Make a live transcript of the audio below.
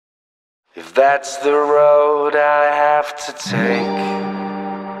If that's the road I have to take,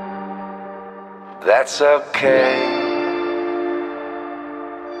 that's okay.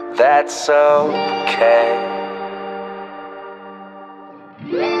 That's okay.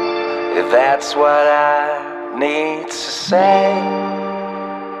 If that's what I need to say,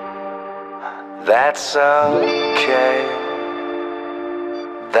 that's okay.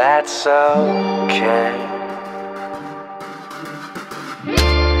 That's okay.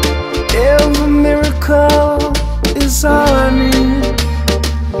 Every miracle is all I need.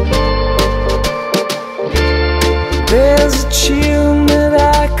 There's a tune that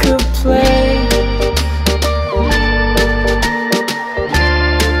I could play,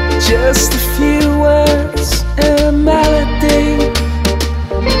 just a few words and a melody,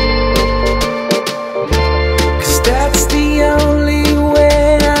 'cause that's the only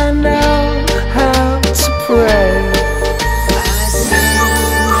way I know how to pray.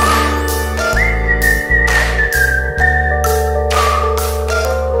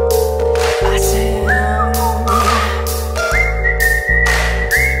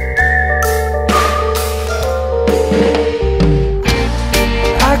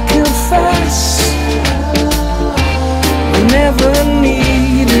 Never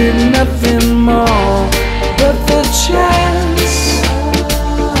needed nothing more but the chance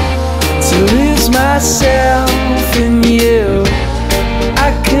to lose myself in you. I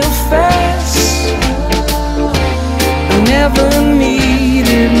confess I never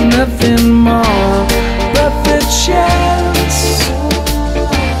needed nothing more but the chance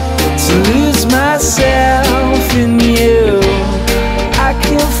to lose myself in you. I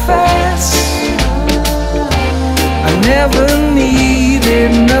confess I never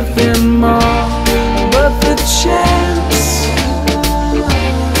needed nothing more but the chance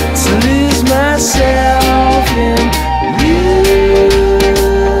to lose myself in you.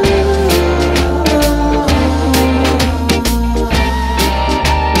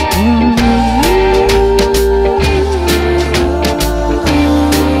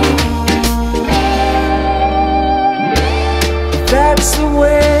 That's the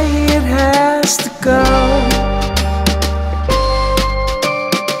way it has to go.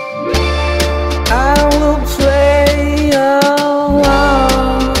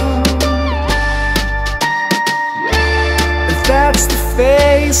 That's the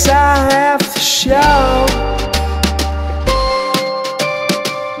face I have to show.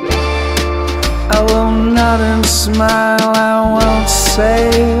 I will nod and smile, I won't say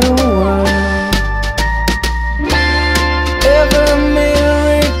a word. Every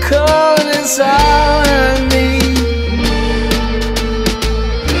miracle is all I need.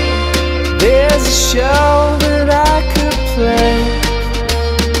 There's a show that I could play,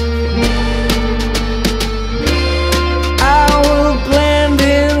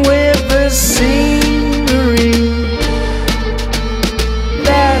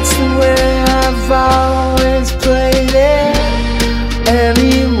 always played it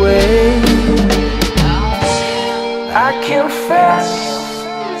anyway. I confess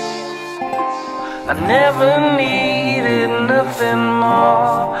I never needed nothing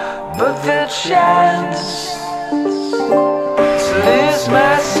more but the chance to lose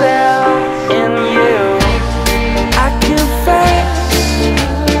myself in you. I confess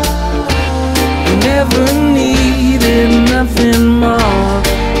I never needed nothing more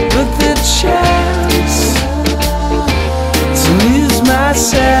but the chance to lose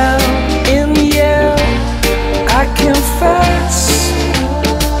myself in you. I confess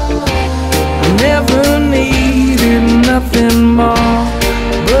I never needed nothing more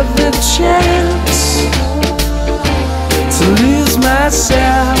but the chance to lose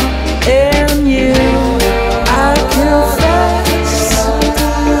myself in you. I confess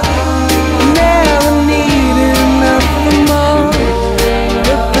I never needed nothing more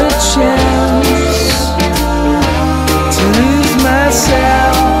but the chance to lose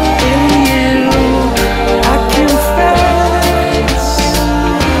myself in you. I confess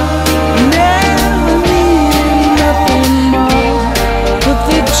never needed nothing more but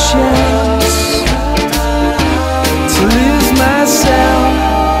the chance to lose myself,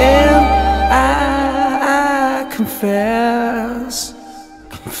 and I confess,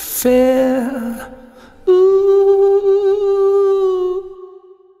 ooh.